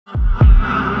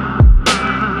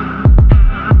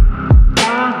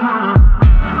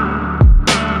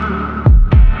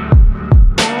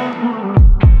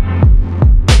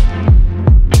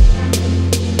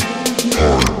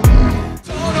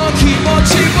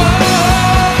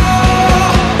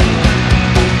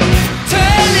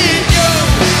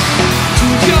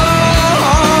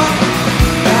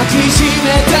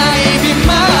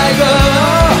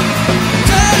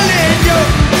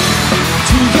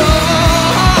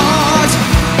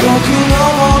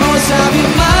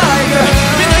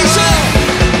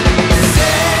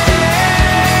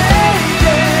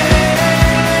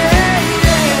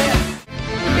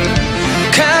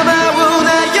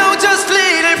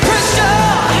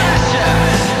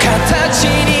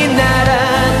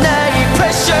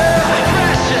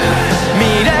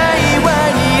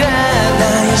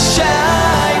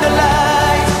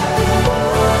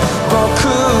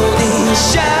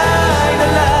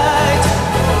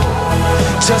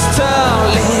just a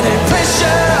little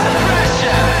pressure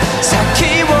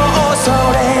先を恐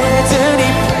れずに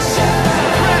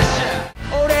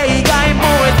俺以外燃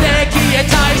えて消え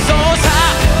たいそうさ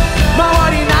周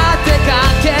りなんて関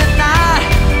係ない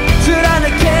貫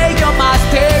けよマス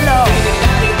テロ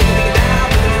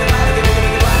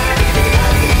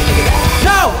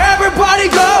No everybody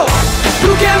go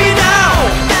Look at me now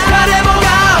誰もが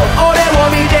俺を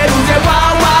見てるぜ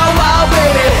Wow wow wow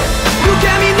baby Look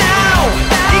at me now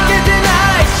いけてな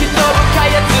い忍ぶか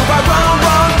やつは Run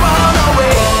run run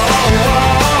away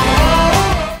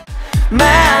ま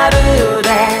るで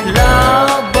ロ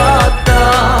ボット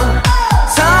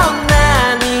そんな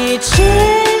日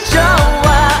常は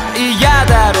嫌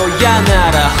だろ嫌な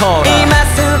らほら今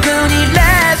すぐに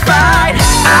Let's fight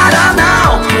I don't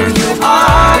know who you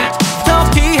are 解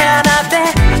き放て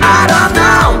I don't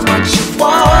know what you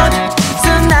want 素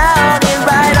直に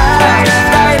Right up Right up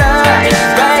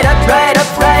Right up Right up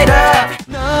Right up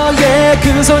너의 그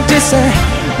손짓에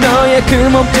너의 그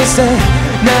몸짓에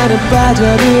나를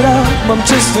빠져들어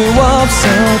멈출 수 없어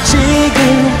지금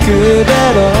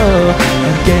그대로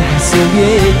함께 할 수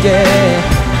있게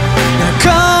Now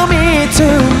call me to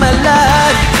my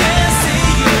life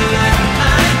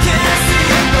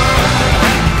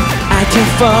I can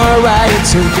fall right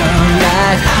into your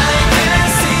life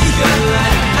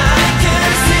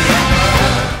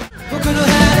僕の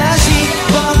話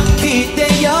を聞いて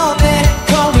よね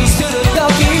恋する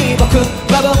時僕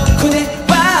は僕で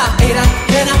は選べ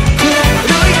なくな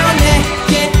るよね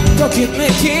ときめ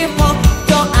きもっ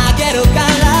とあげるから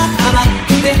甘く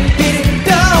てピリッと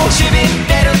しび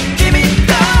れる君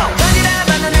とバニラバ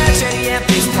ナナチェリーピ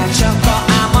スタチョコア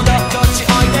ーモンドこっち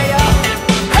おいでよ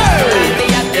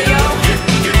やってよ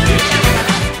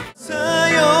さ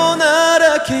よなら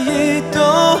きっと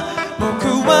僕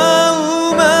は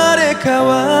生まれ変わ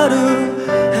る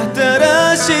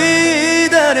新しい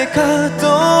誰かと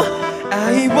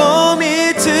愛を見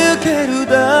つける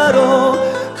だろう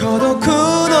孤独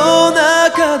の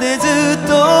中でずっ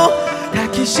と抱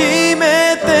きし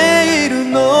めている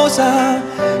のさ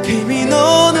君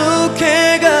の抜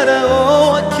け殻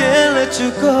を I can't let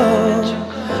you go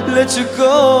Let you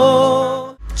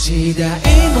go 時代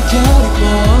の距離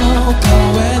を超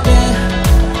えて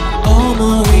思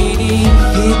いに引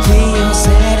き寄せ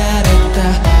られた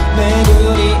巡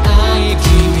り合い君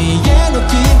への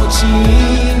気持ち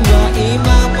は今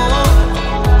も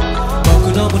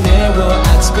僕の胸を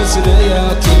熱くするよ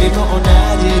君も同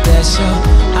じでしょ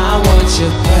I want you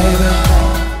baby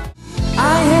I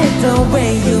hate the way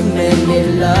you made me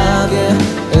love you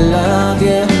Love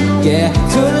you Yeah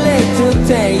too late to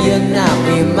tell you now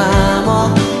今も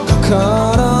心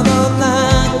の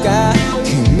中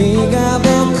君が僕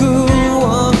を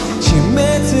締め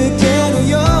付ける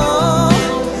よ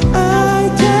I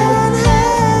can't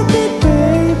help it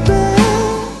baby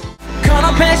この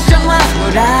ペッションは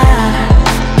無駄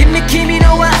君の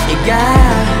愛が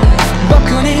僕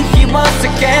に火をつ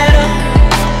ける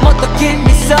もっと君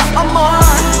そう思う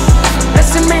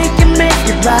Let's make it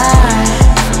right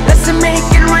Let's make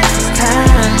it right this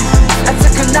time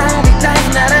熱くなりたい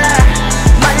なら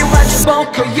迷わず僕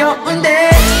を呼んで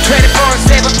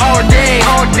 24/7 all day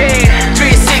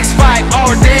 365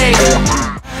 all day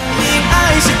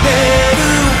愛してる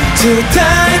伝え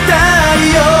た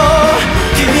いよ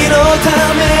君のた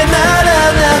めなら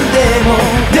何でも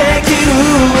できる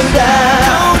んだこ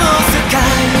の世界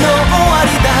の終わり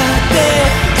だって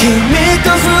君と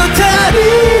二人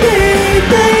でい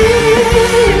たい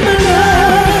My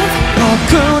love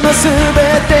僕の全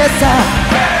てさ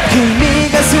君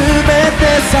が全て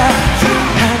さ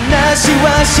話は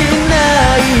しな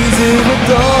いずっ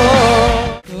と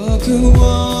僕を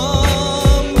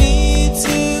見つ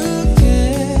け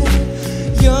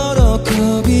喜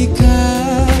びか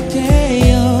け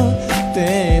よって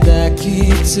抱き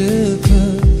つく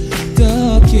ド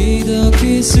キドキ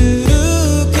する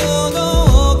この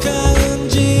感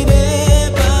じれ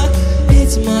ばい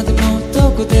つまでも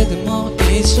どこででも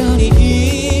一緒に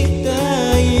いた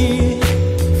い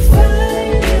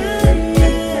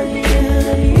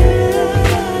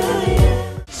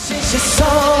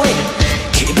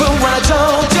気分は上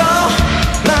々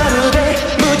まるで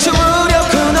無重力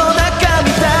の中み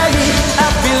たい I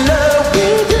feel love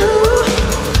with you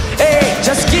Hey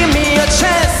just give me a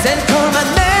chance and call my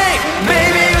name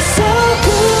Baby you're so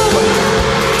good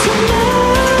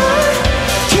tonight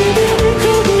君に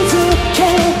釘付け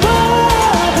ば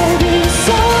Baby you're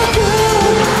so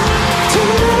good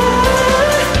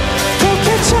tonight 溶け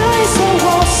ちゃいそ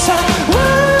うさ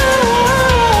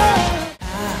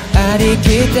ありき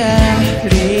た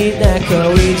りな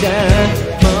恋じゃ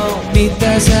もう満た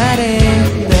され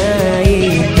ない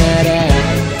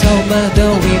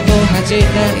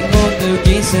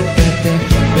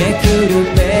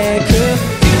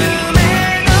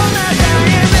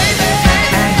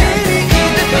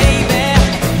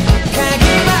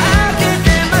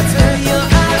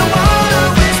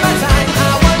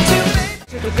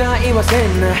はせ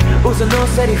んない嘘の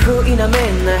セリフ否めんな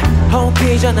い本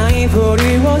気じゃないふ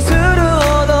りをする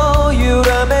ほど揺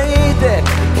らめいて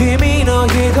君の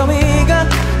瞳が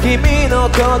君の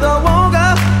鼓動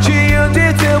が真実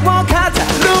を語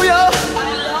るよ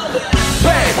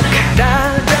体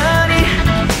に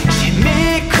染み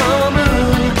込む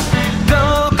毒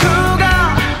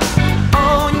が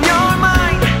On your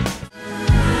mind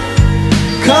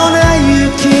粉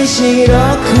雪白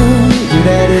く揺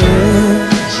れる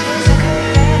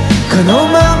この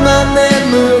まま眠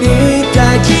り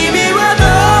たい君はど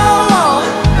う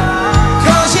こ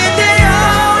うしてよ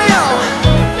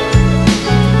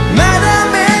まだ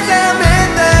目覚め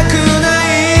たくな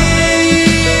い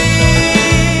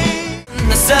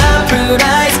サプラ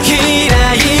イズ嫌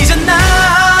いじゃない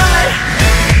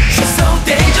She's so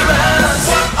dangerous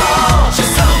She's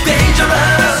so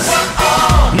dangerous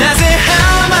なぜハ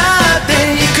マって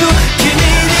いく君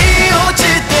に落ち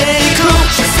ていく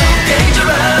She's so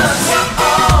dangerous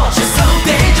She's so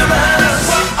dangerous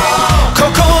心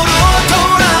をと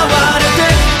らわれて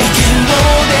息も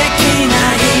できな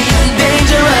い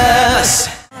Dangerous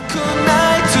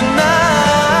Tonight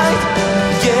tonight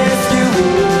Yes you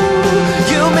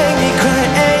You make me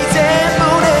crazy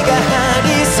胸が張り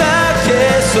裂け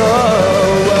そう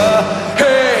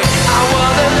Hey I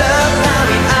wanna love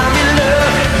I'm in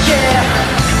love Yeah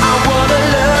I wanna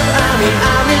love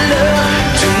I'm in love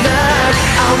Tonight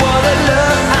I wanna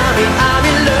love I'm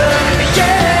in love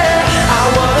Yeah I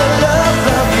wanna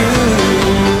love you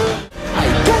I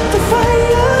got the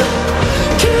fire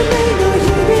君の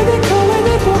指で声で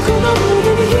僕の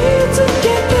胸に火つけ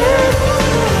て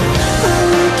I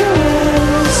like your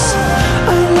lips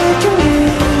I like your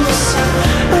lips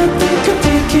I think we're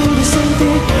thinking the same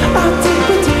thing I think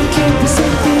we're thinking the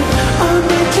same thing I'll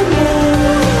make you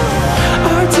mine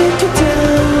I'll take you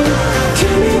down 君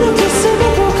のキスが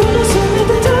僕の全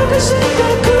て溶かして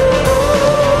く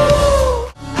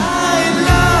I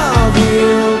love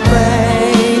you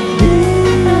baby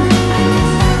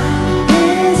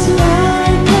It's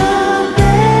like a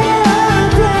bad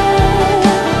day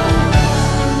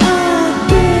I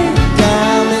think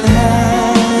I'm in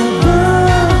heaven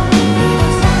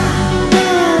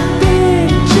I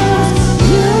think just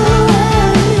you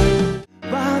and me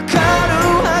わかる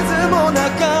はずもな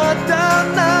かった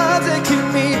なぜ君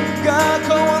がこ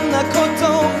んなこと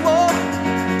を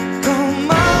困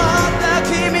った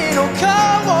君の顔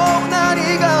何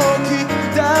が起き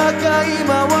たか今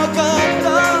わかった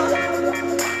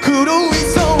狂い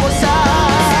そうさ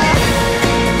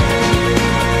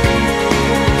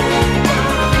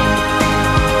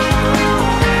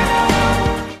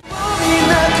見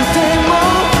なくても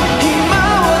今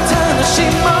を楽し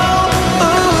もう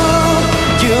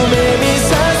夢見さ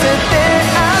せて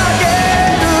あげ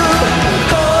る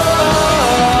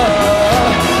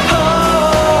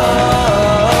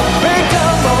Break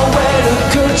up 燃える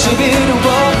唇を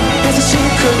優し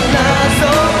くなぞ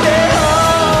って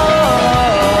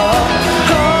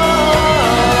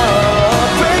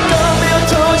Break up 目を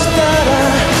閉じたら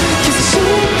キスして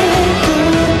く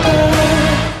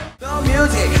No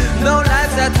music No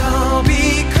life さ飛び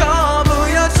込む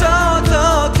よ超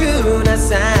特なサ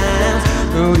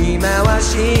ウンド振り回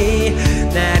し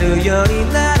なるように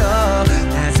なろう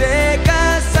なぜか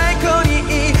最高に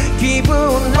いい気分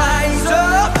Rise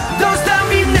up Don't stop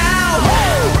me now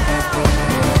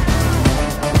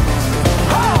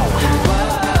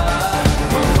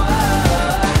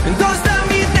Don't stop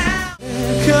me now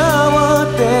変わっ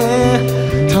て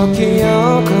時を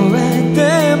超えて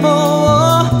も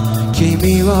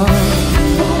君を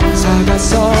探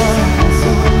そう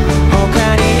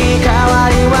他に代わ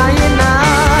りはいな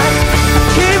い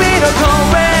君の声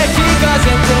聞かせ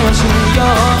てほしいよ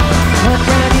他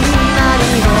に何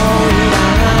もいら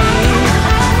ない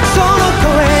その声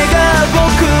が僕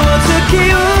を突き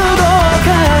動か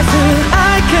す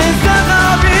I can't stop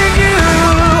loving you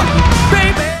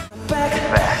Baby Back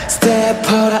Step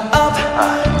it up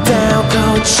Down こ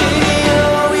っちに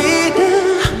おいで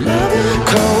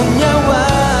今夜は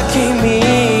君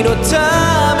のた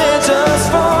め Just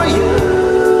for you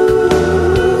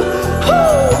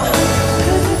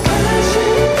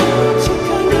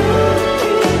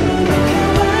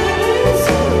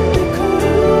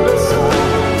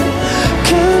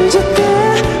感じて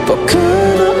僕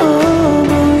の想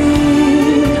い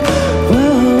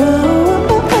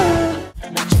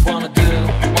What you wanna do?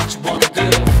 What you wanna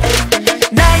do?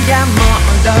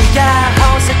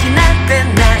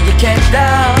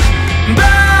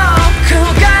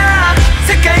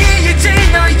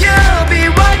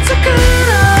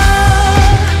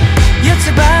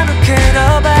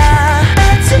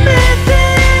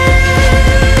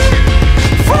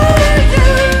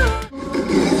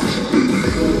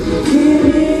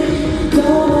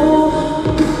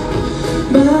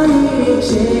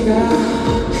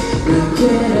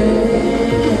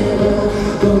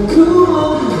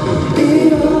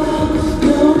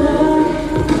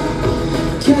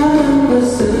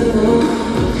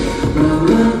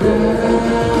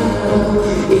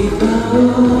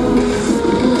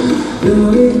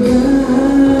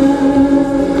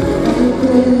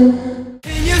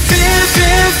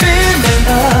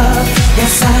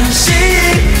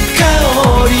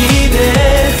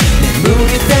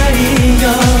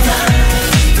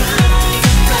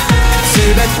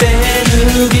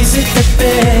 step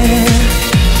in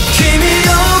君を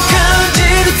感じ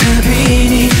るたび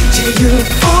に自由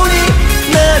に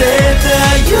なれた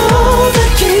ような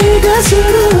気がする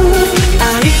愛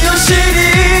を知り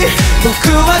僕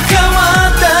は変わ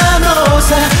ったの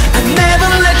さ I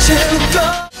never let you go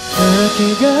かけ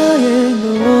がえの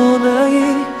ない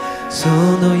そ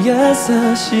の優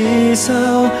しさ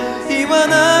を言わ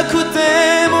なくて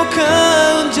も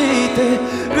感じて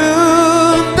る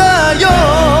んだよ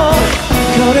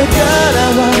これから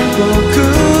は僕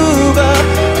は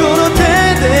この手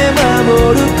で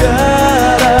守るか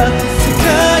ら世界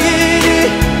に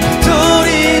一人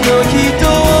の人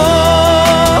を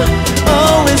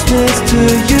Always next to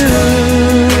you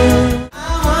I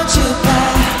want you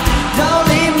back Don't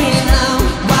leave me now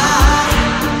Why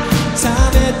冷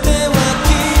めては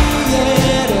消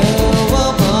える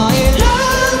Oh boy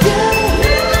Love you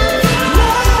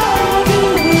Love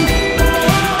you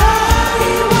愛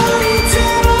はいつ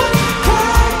も簡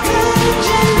単じ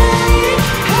ゃない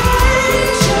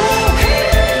Hide you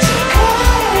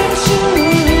Hide you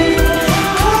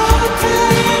答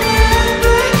えなんて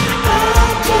I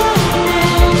don't understand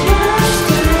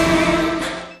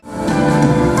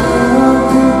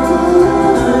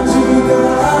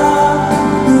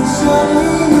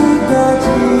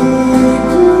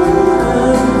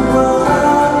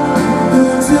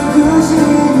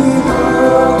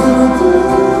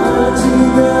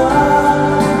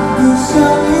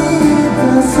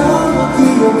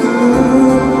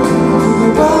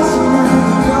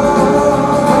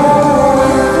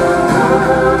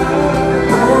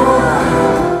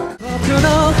僕の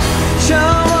将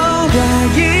来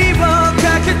をか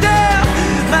けて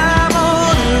守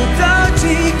ると誓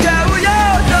うよ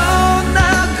どんな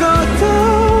こと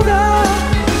が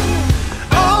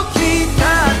起きた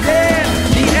って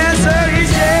The answer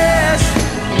is yes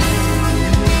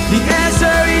The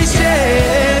answer is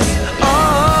yes Oh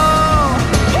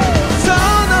そ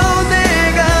の願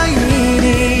いに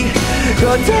応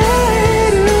え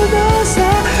るのさ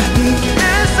The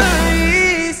answer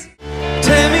is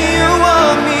Tell me you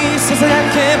want me ささや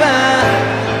けば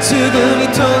すぐに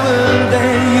飛んで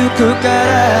ゆくから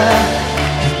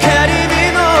光に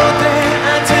乗って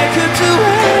I take you to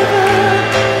heaven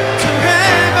to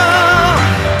heaven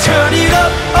Turn it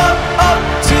up up up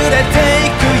連れて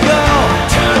行くよ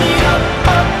Turn it up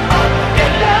up up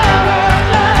get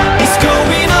louder It's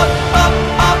going up up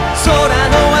up 空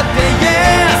の果て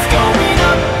Yeah It's going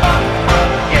up up up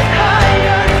get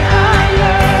higher and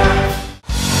higher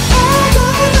I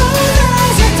don't know な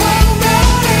ぜ止ま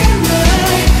れな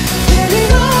い Baby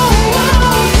no I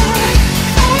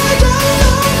don't know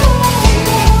もう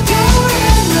戻れ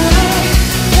ない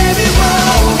Baby whoa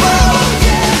whoa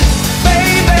yeah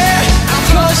Baby I'm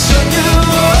close on you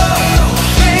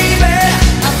Baby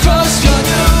I'm close on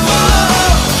you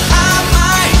甘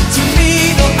い罪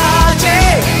の味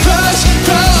Crush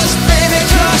crush baby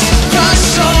crush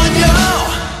crush on you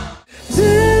ず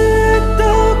っと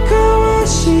こう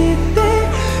して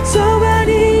そば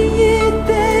にいて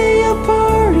よ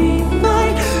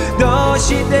 49どうし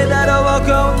てだろうこ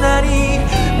んなに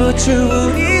夢中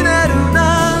になる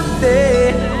なんて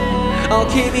Oh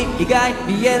君以外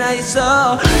見えないそう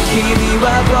君は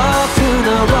僕の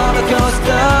ローラーコースタ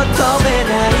ー止め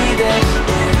ないで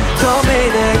止め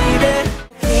ないで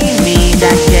君だ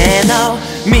けの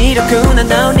魅力な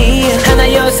のに花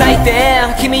よ咲いて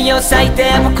君を咲い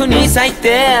て僕に咲いて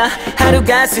春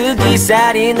が過ぎ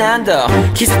去り何度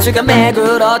季節が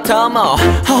巡ろうとも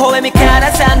微笑みか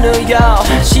らさぬよ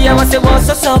幸せを注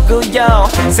ぐよ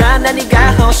さあ何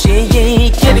が欲しい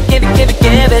Give it give it give it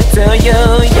give it to you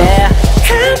yeah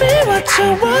Tell me what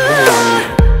you want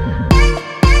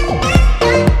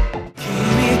君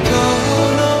と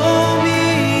の未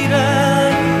来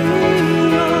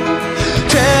を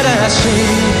照らし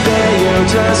てよ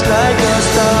Just like a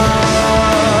star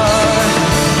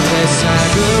手探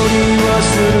りを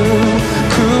する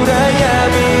暗闇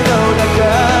の中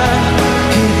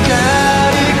光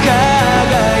り輝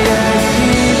い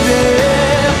て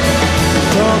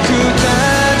僕た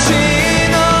ち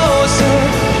の世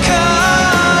界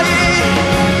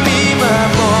見守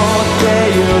って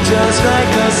よ Just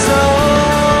like a song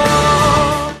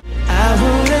溢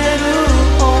れる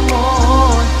想い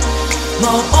も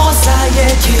う抑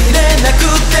えきれなく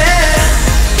て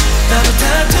まぶた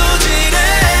閉じれ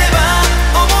ば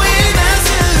思い出す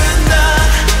んだ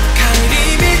帰り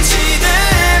道で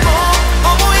も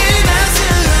思い出す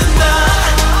んだ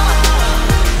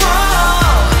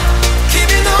Oh 君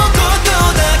のこと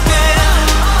だけ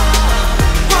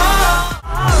Oh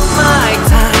My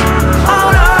time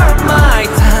all of my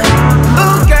time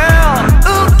Ooh girl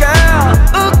ooh girl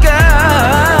ooh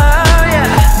girl Yeah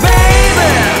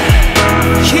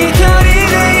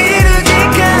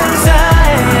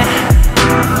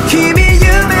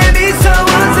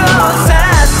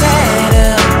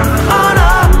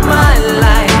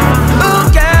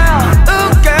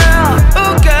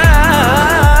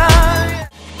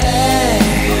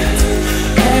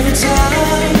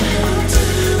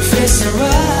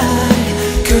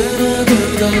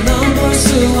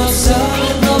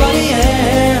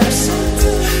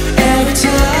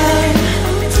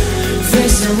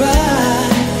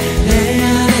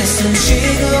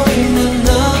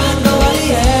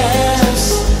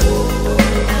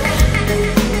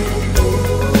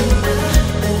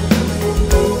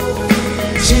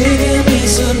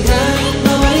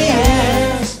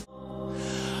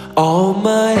All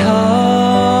my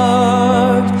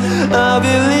heart, I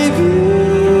believe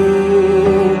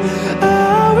you.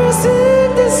 I will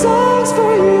sing these songs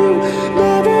for you.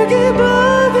 Never give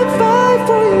up and fight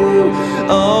for you.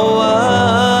 Oh,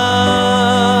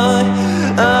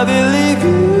 I believe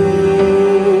you.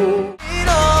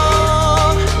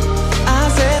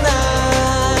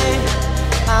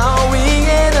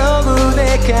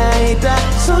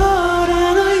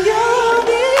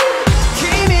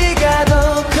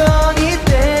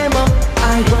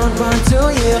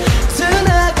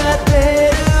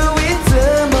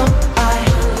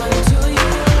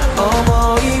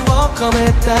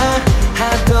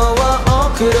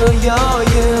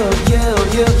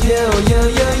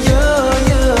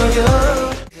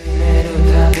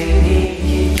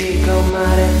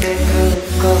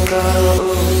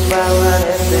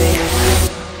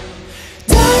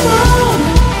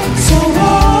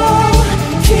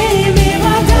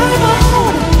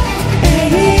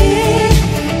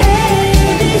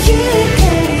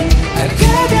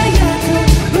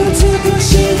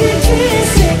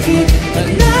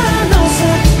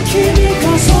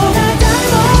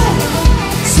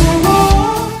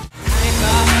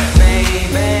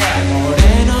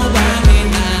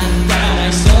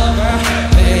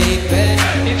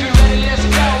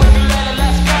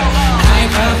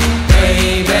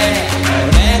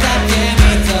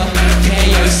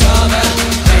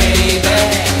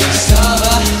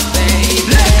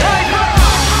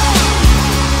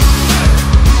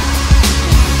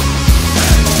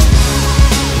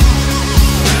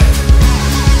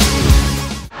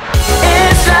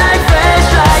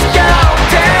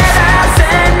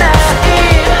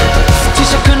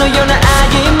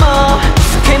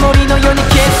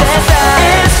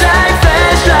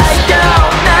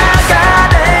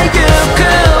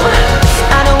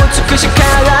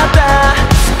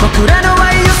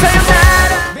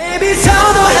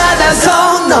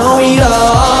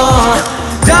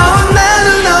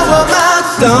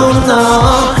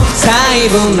細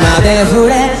部まで触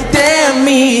れて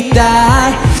みた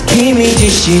い君自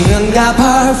身がパ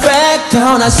ーフェク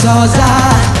トな素材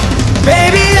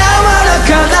Baby I wanna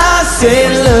color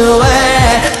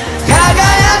silhouette 輝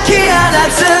き放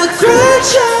つクルー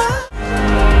チャ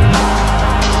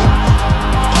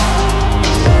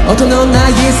ー音のな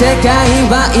い世界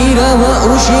は色を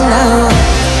失う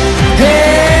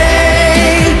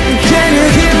Hey can you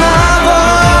hear my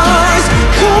voice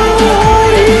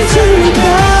calling to you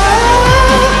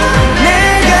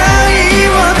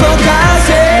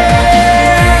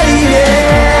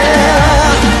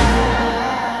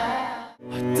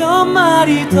어떤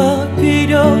말이 더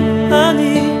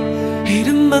필요하니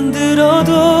이름만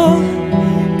들어도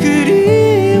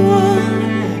그리워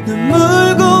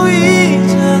눈물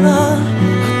고이잖아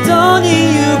어떤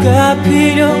이유가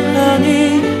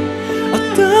필요하니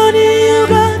어떤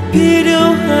이유가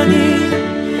필요하니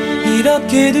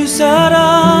이렇게 두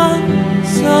사람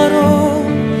서로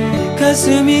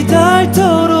가슴이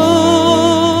닳도록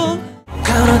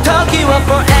그런時は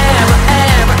forever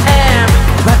ever ever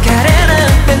別れなん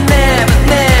て never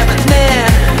never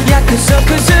never 約束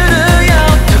するよ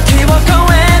時を超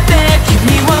えて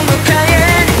君を迎え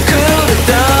に来る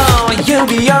と You'll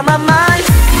be on my mind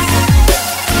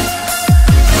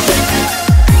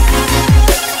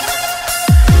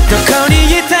どこに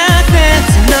いたって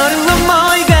募る想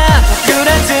いが僕ら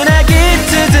つなぎ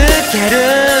続ける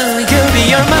You'll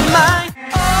be on my mind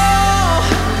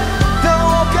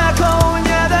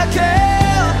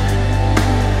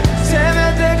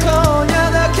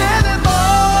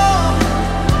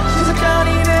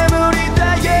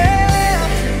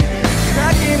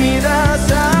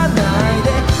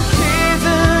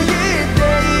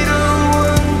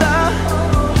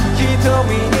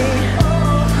We